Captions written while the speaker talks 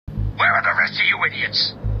rest of you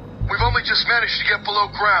idiots? We've only just managed to get below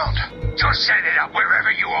ground. Just set it up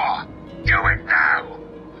wherever you are. Do it now.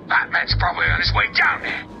 Batman's probably on his way down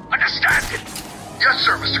there. Understand it? Yes,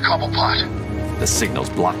 sir, Mr. Cobblepot. The signal's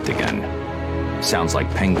blocked again. Sounds like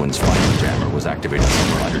Penguin's fire jammer was activated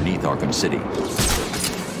somewhere underneath Arkham City.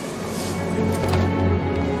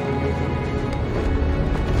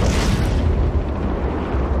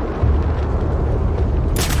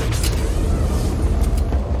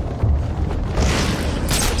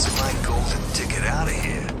 It's my golden ticket out of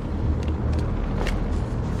here.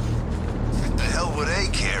 What the hell were they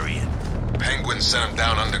carrying? Penguin sent him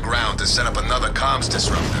down underground to set up another comms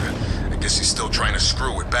disruptor. I guess he's still trying to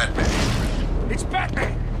screw with Batman. It's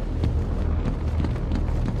Batman!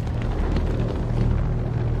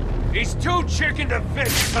 He's too chicken to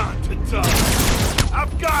fix time to die.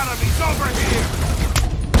 I've got him! He's over here!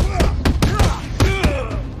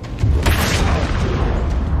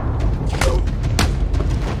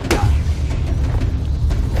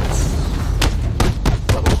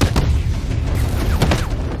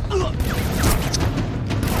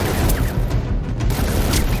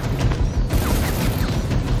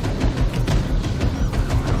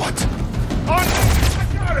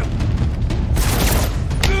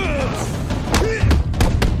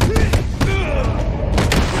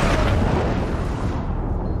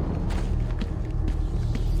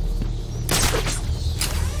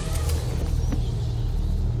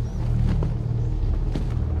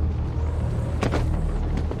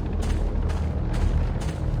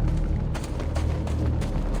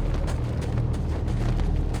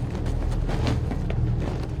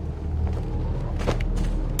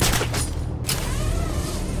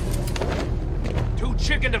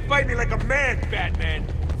 Chicken to fight me like a man, Batman.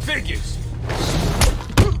 Figures.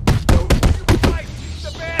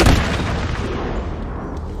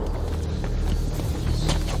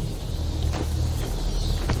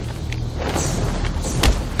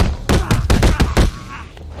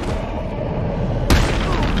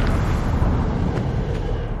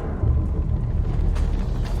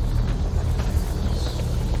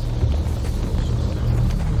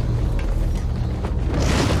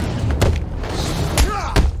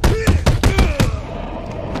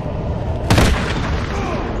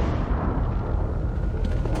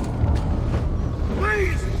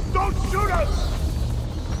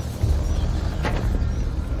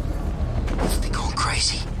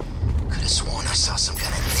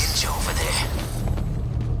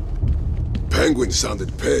 Penguin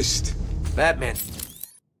sounded pissed. Batman.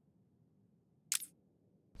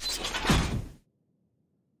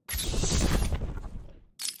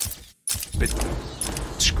 But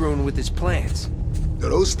screwing with his plans. Do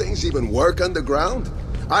those things even work underground?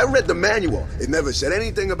 I read the manual. It never said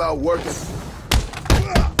anything about working.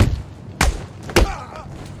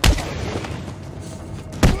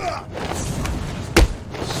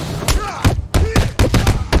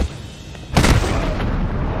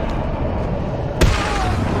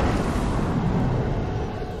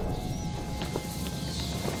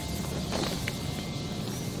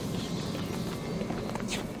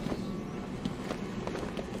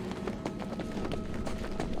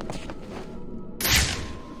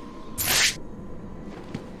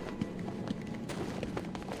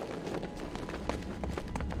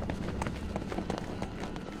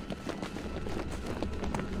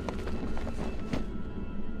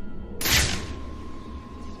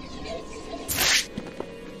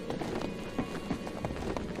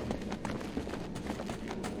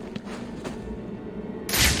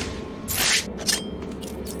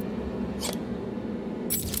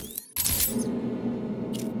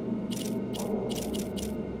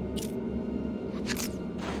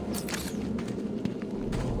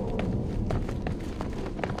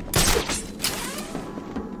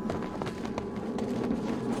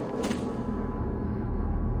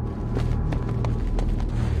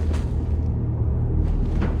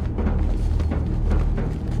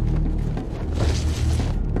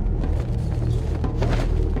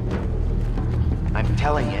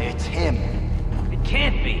 Telling you, it's him. It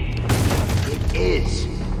can't be. It is.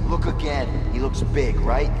 Look again. He looks big,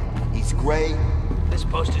 right? He's gray. This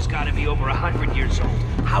poster's gotta be over 100 years old.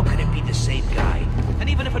 How can it be the same guy? And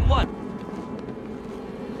even if it was...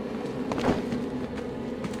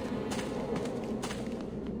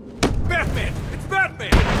 Batman! It's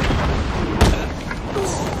Batman!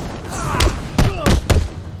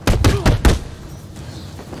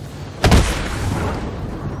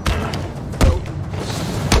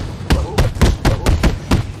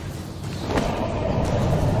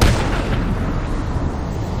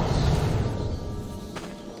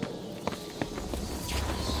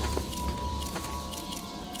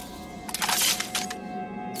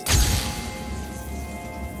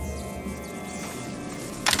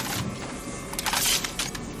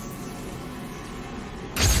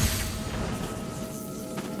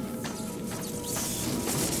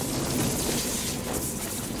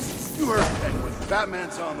 You heard Penguin.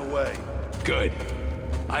 Batman's on the way. Good.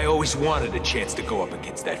 I always wanted a chance to go up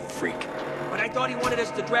against that freak. But I thought he wanted us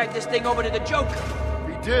to drag this thing over to the Joker.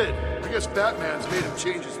 He did. I guess Batman's made him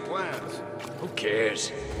change his plans. Who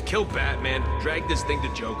cares? Kill Batman, drag this thing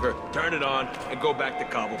to Joker, turn it on, and go back to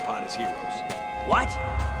Cobblepot as heroes. What?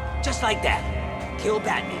 Just like that? Kill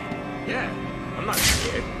Batman? Yeah, I'm not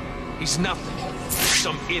scared. He's nothing.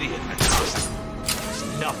 Some idiot in a costume.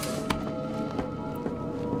 He's nothing.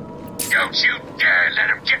 Don't you dare let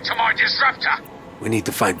him get to my disruptor! We need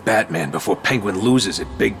to find Batman before Penguin loses it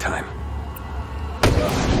big time.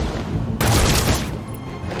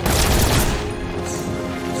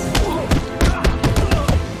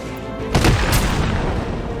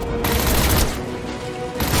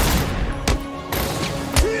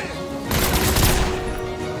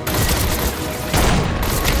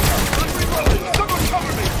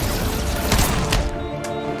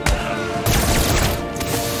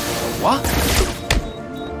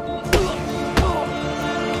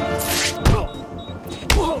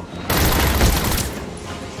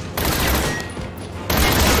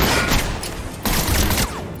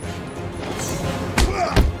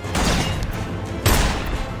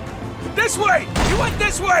 This way! You went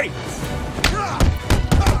this way!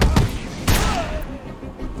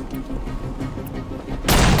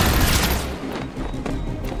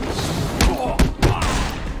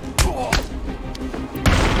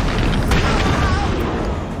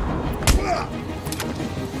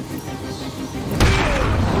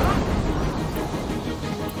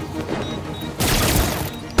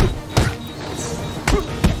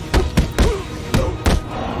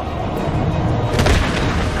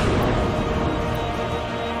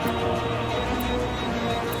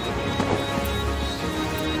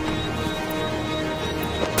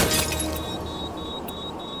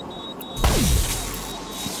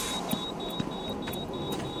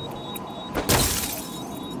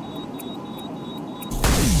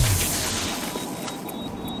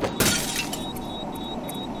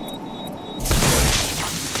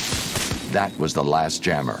 That was the last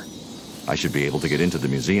jammer. I should be able to get into the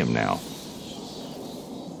museum now.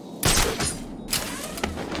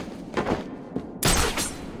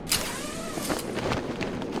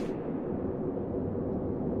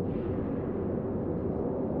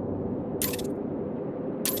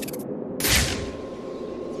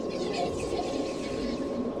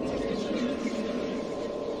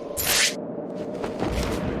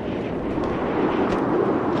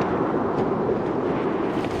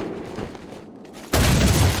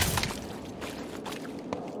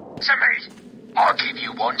 I'll give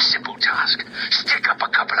you one simple task. Stick up a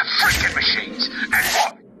couple of freaking machines. And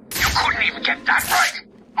what? You couldn't even get that right?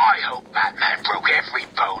 I hope Batman broke every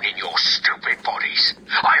bone in your stupid bodies.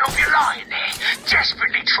 I hope you're lying there,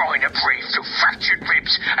 desperately trying to breathe through fractured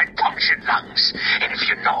ribs and punctured lungs. And if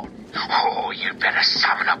you're not, oh, you'd better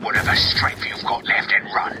summon up whatever strength you've got left and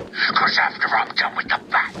run. Because after I'm done with the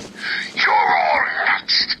Bat, you're all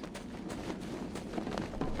next.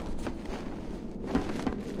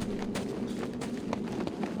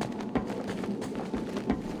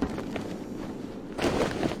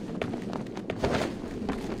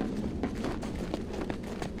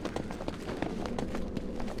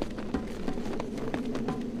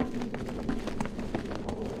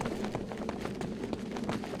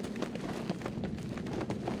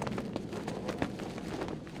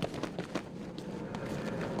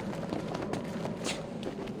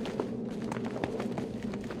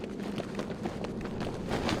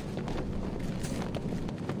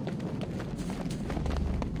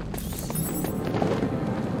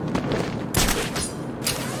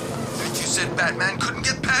 Batman couldn't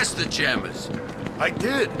get past the jammers. I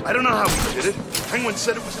did. I don't know how he did it. Penguin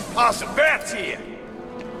said it was impossible. Bat's here!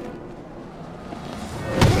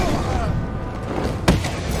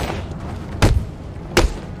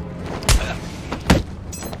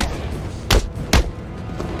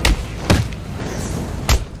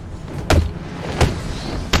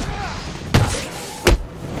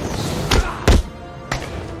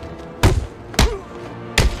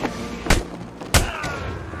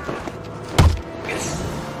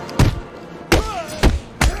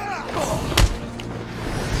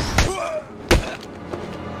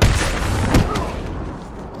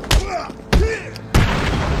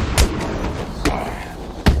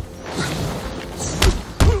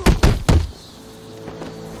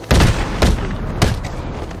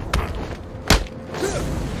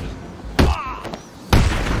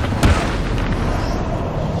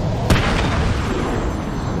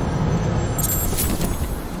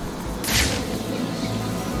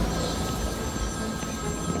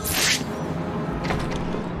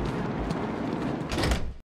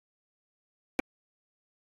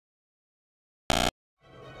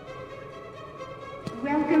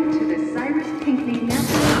 Pinckney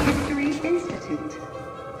Natural History Institute.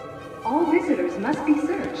 All visitors must be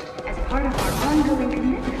searched as part of our ongoing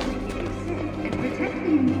commitment to keep you safe and protect the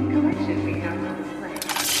unique collection we have on display.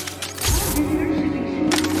 All visitors should be sure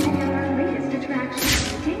to check out our latest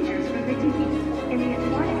attraction, Dangers from the Deep, in the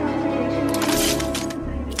aquatic observation chamber.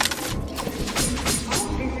 All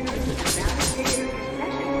visitors with a valid ticket or concession card can enjoy a discount at the nearby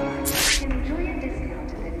Iceberg Lounge.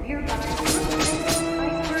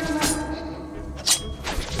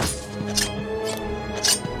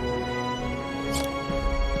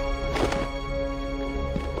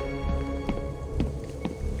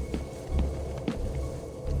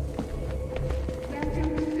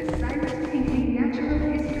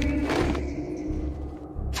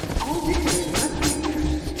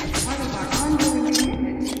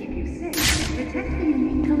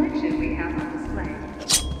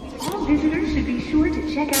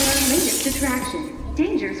 Check out our latest attraction,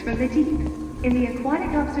 Dangers from the Deep, in the aquatic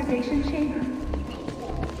observation chamber.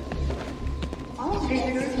 All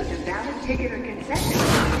visitors with a valid ticket or concession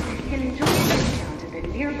card can enjoy a discount at the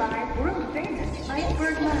nearby world-famous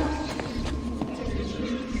Iceberg Lounge.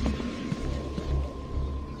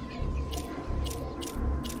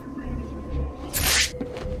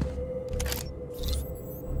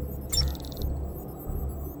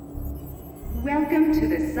 Welcome to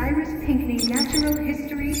the Cyrus Pinckney Natural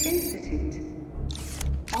History Institute.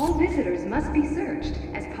 All visitors must be searched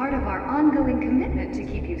as part of our ongoing commitment to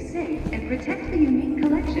keep you safe and protect the unique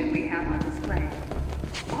collection we have on display.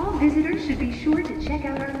 All visitors should be sure to check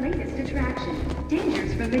out our latest attraction,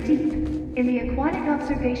 Dangers from the Deep, in the aquatic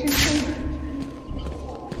observation chamber.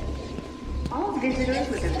 All visitors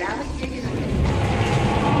with a valid ticket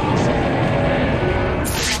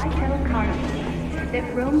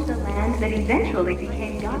that roamed the land that eventually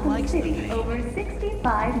became Gotham City over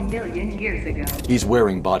 65 million years ago. He's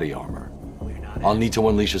wearing body armor. I'll need to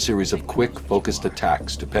unleash a series of quick, focused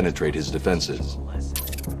attacks to penetrate his defenses.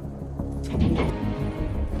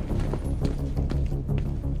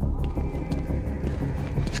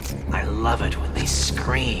 I love it when they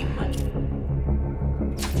scream.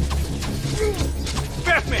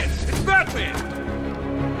 Batman! It's Batman!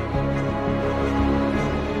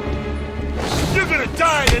 You're gonna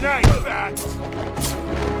die tonight, Bat!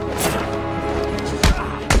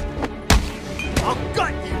 I'll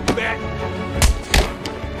gut you, Bat!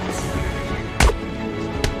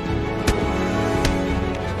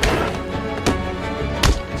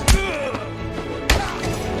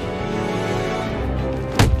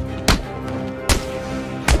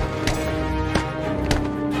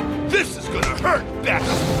 This is gonna hurt, Bat!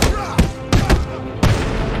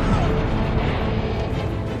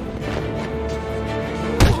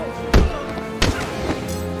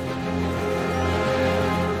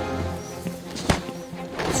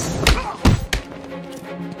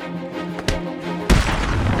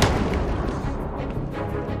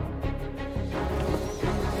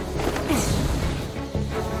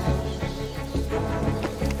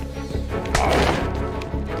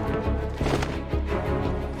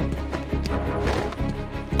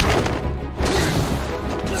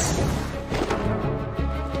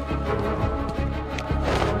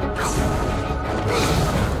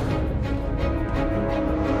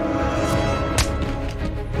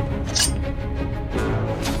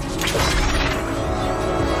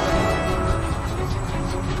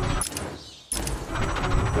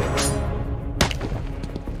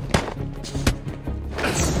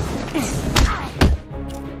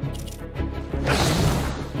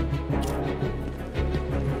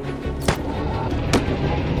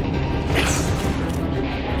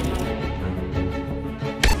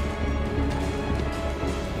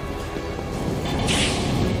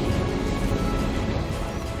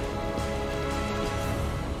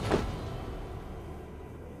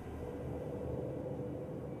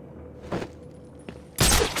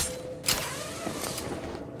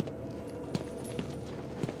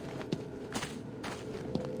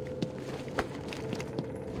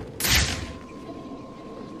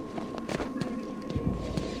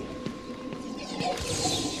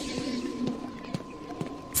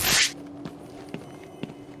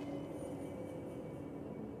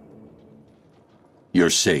 You're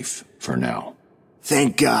safe for now.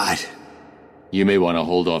 Thank God. You may want to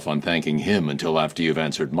hold off on thanking him until after you've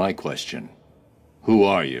answered my question. Who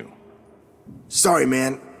are you? Sorry,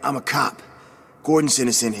 man. I'm a cop. Gordon sent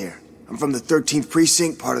us in here. I'm from the 13th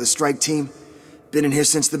Precinct, part of the strike team. Been in here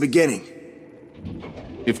since the beginning.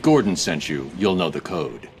 If Gordon sent you, you'll know the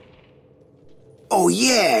code. Oh,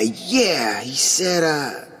 yeah. He said,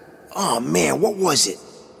 oh, man, what was it?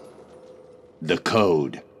 The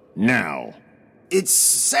code. Now. It's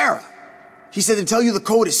Sarah. He said to tell you the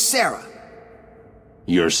code is Sarah.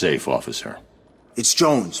 You're safe, officer. It's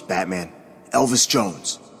Jones, Batman. Elvis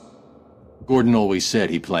Jones. Gordon always said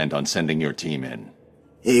he planned on sending your team in.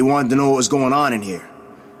 Yeah, he wanted to know what was going on in here.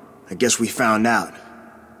 I guess we found out.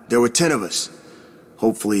 There were 10 of us.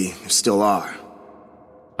 Hopefully, there still are.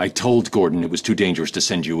 I told Gordon it was too dangerous to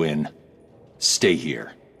send you in. Stay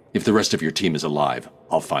here. If the rest of your team is alive,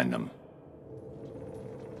 I'll find them.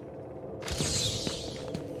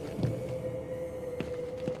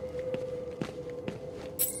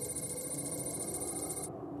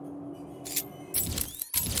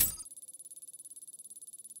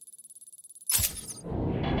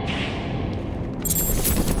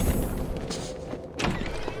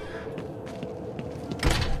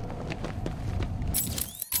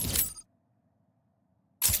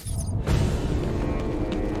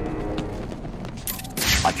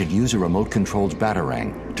 I could use a remote-controlled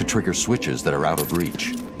batarang to trigger switches that are out of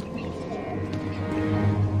reach.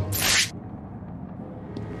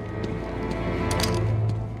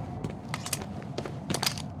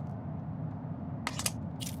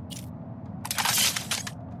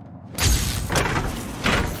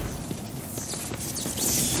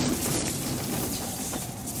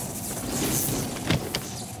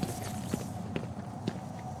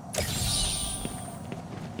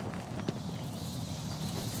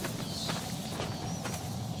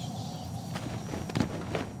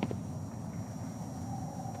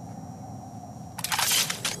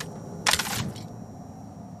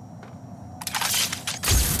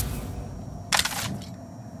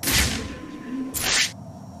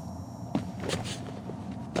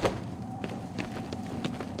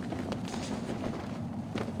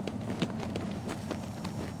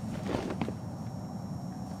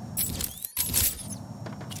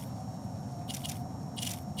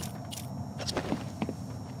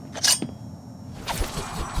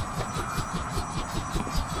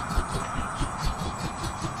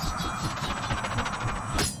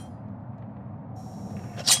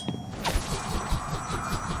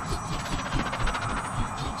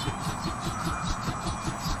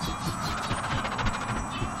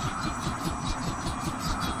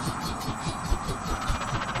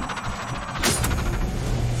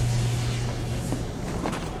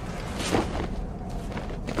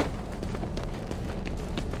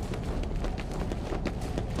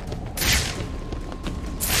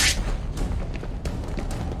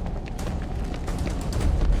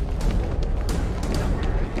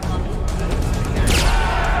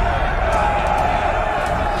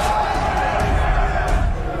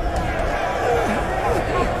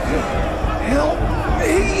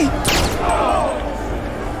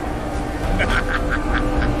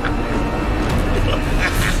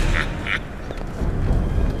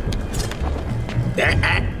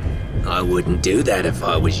 I wouldn't do that if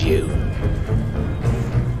I was you.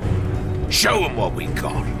 Show him what we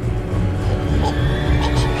got.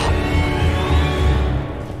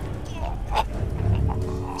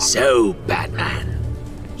 So, Batman,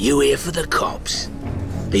 you here for the cops,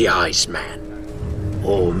 the Iceman,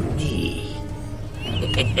 or me?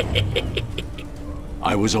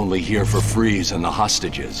 I was only here for Freeze and the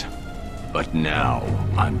hostages. But now,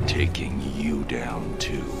 I'm taking you down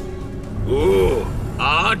too. Ooh,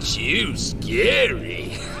 aren't you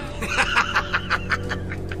scary?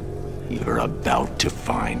 You're about to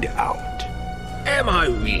find out. Am I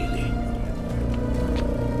really?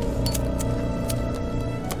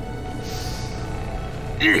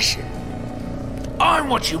 Listen, I'm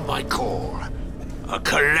what you might call a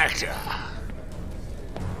collector.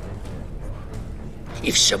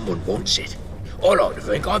 If someone wants it, I like to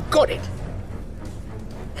think I've got it.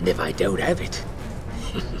 And if I don't have it,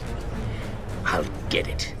 I'll get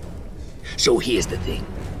it. So here's the thing.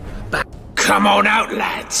 Come on out,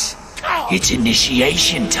 lads. It's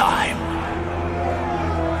initiation time.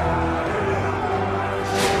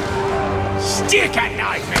 Stick a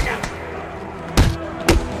knife in him.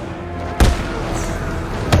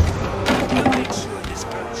 Make sure this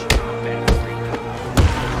goes better.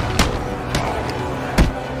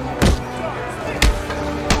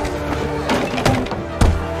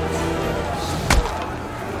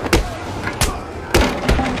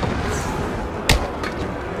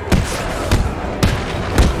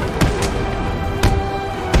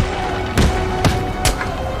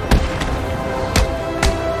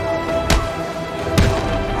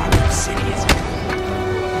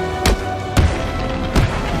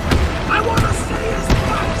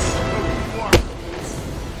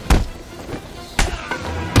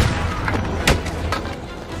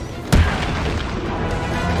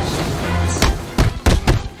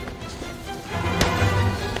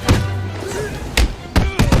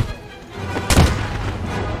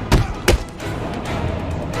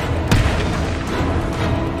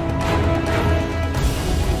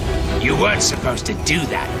 not supposed to do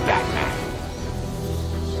that, Batman.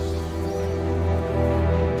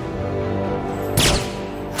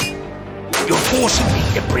 You're forcing me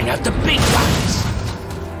to bring out the big guns.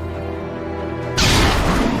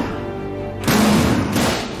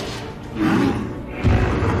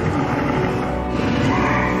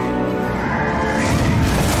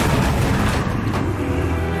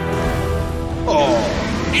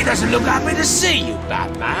 Oh, he doesn't look happy to see you,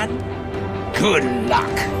 Batman. Good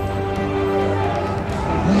luck.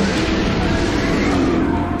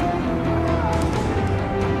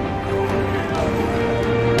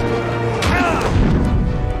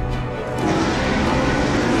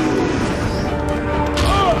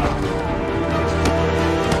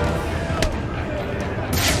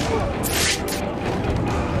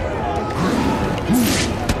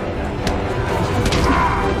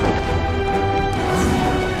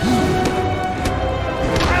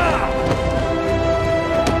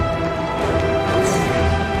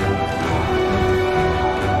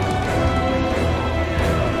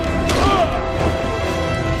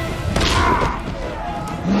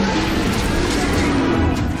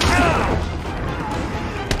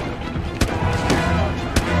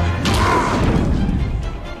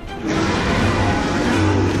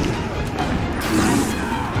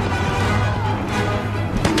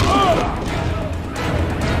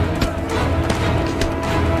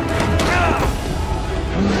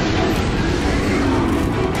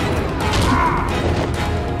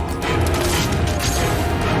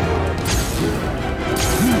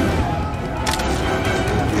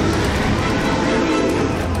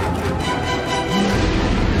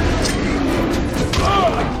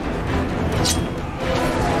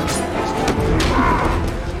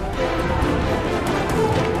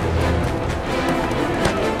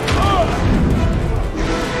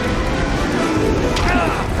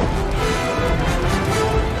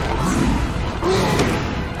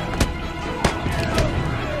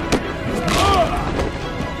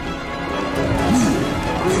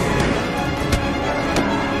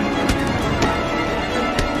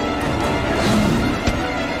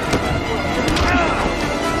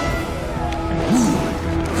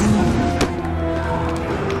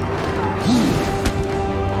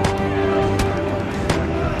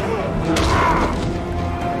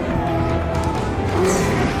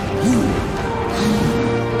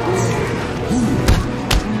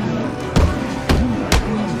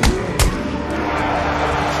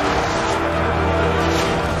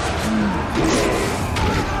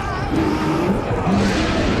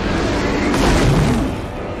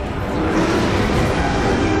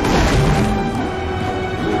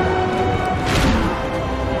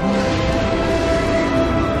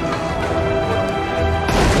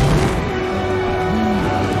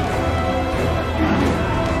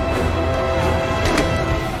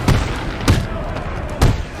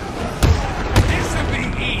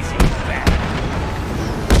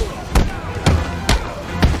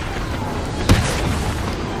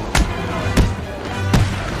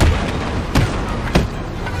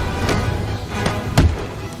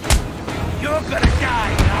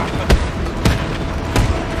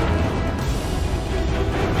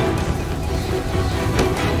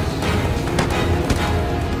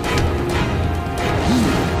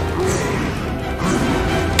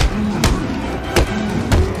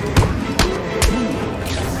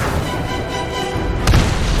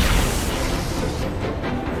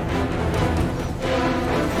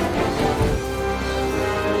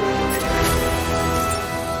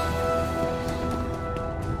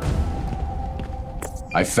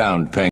 I found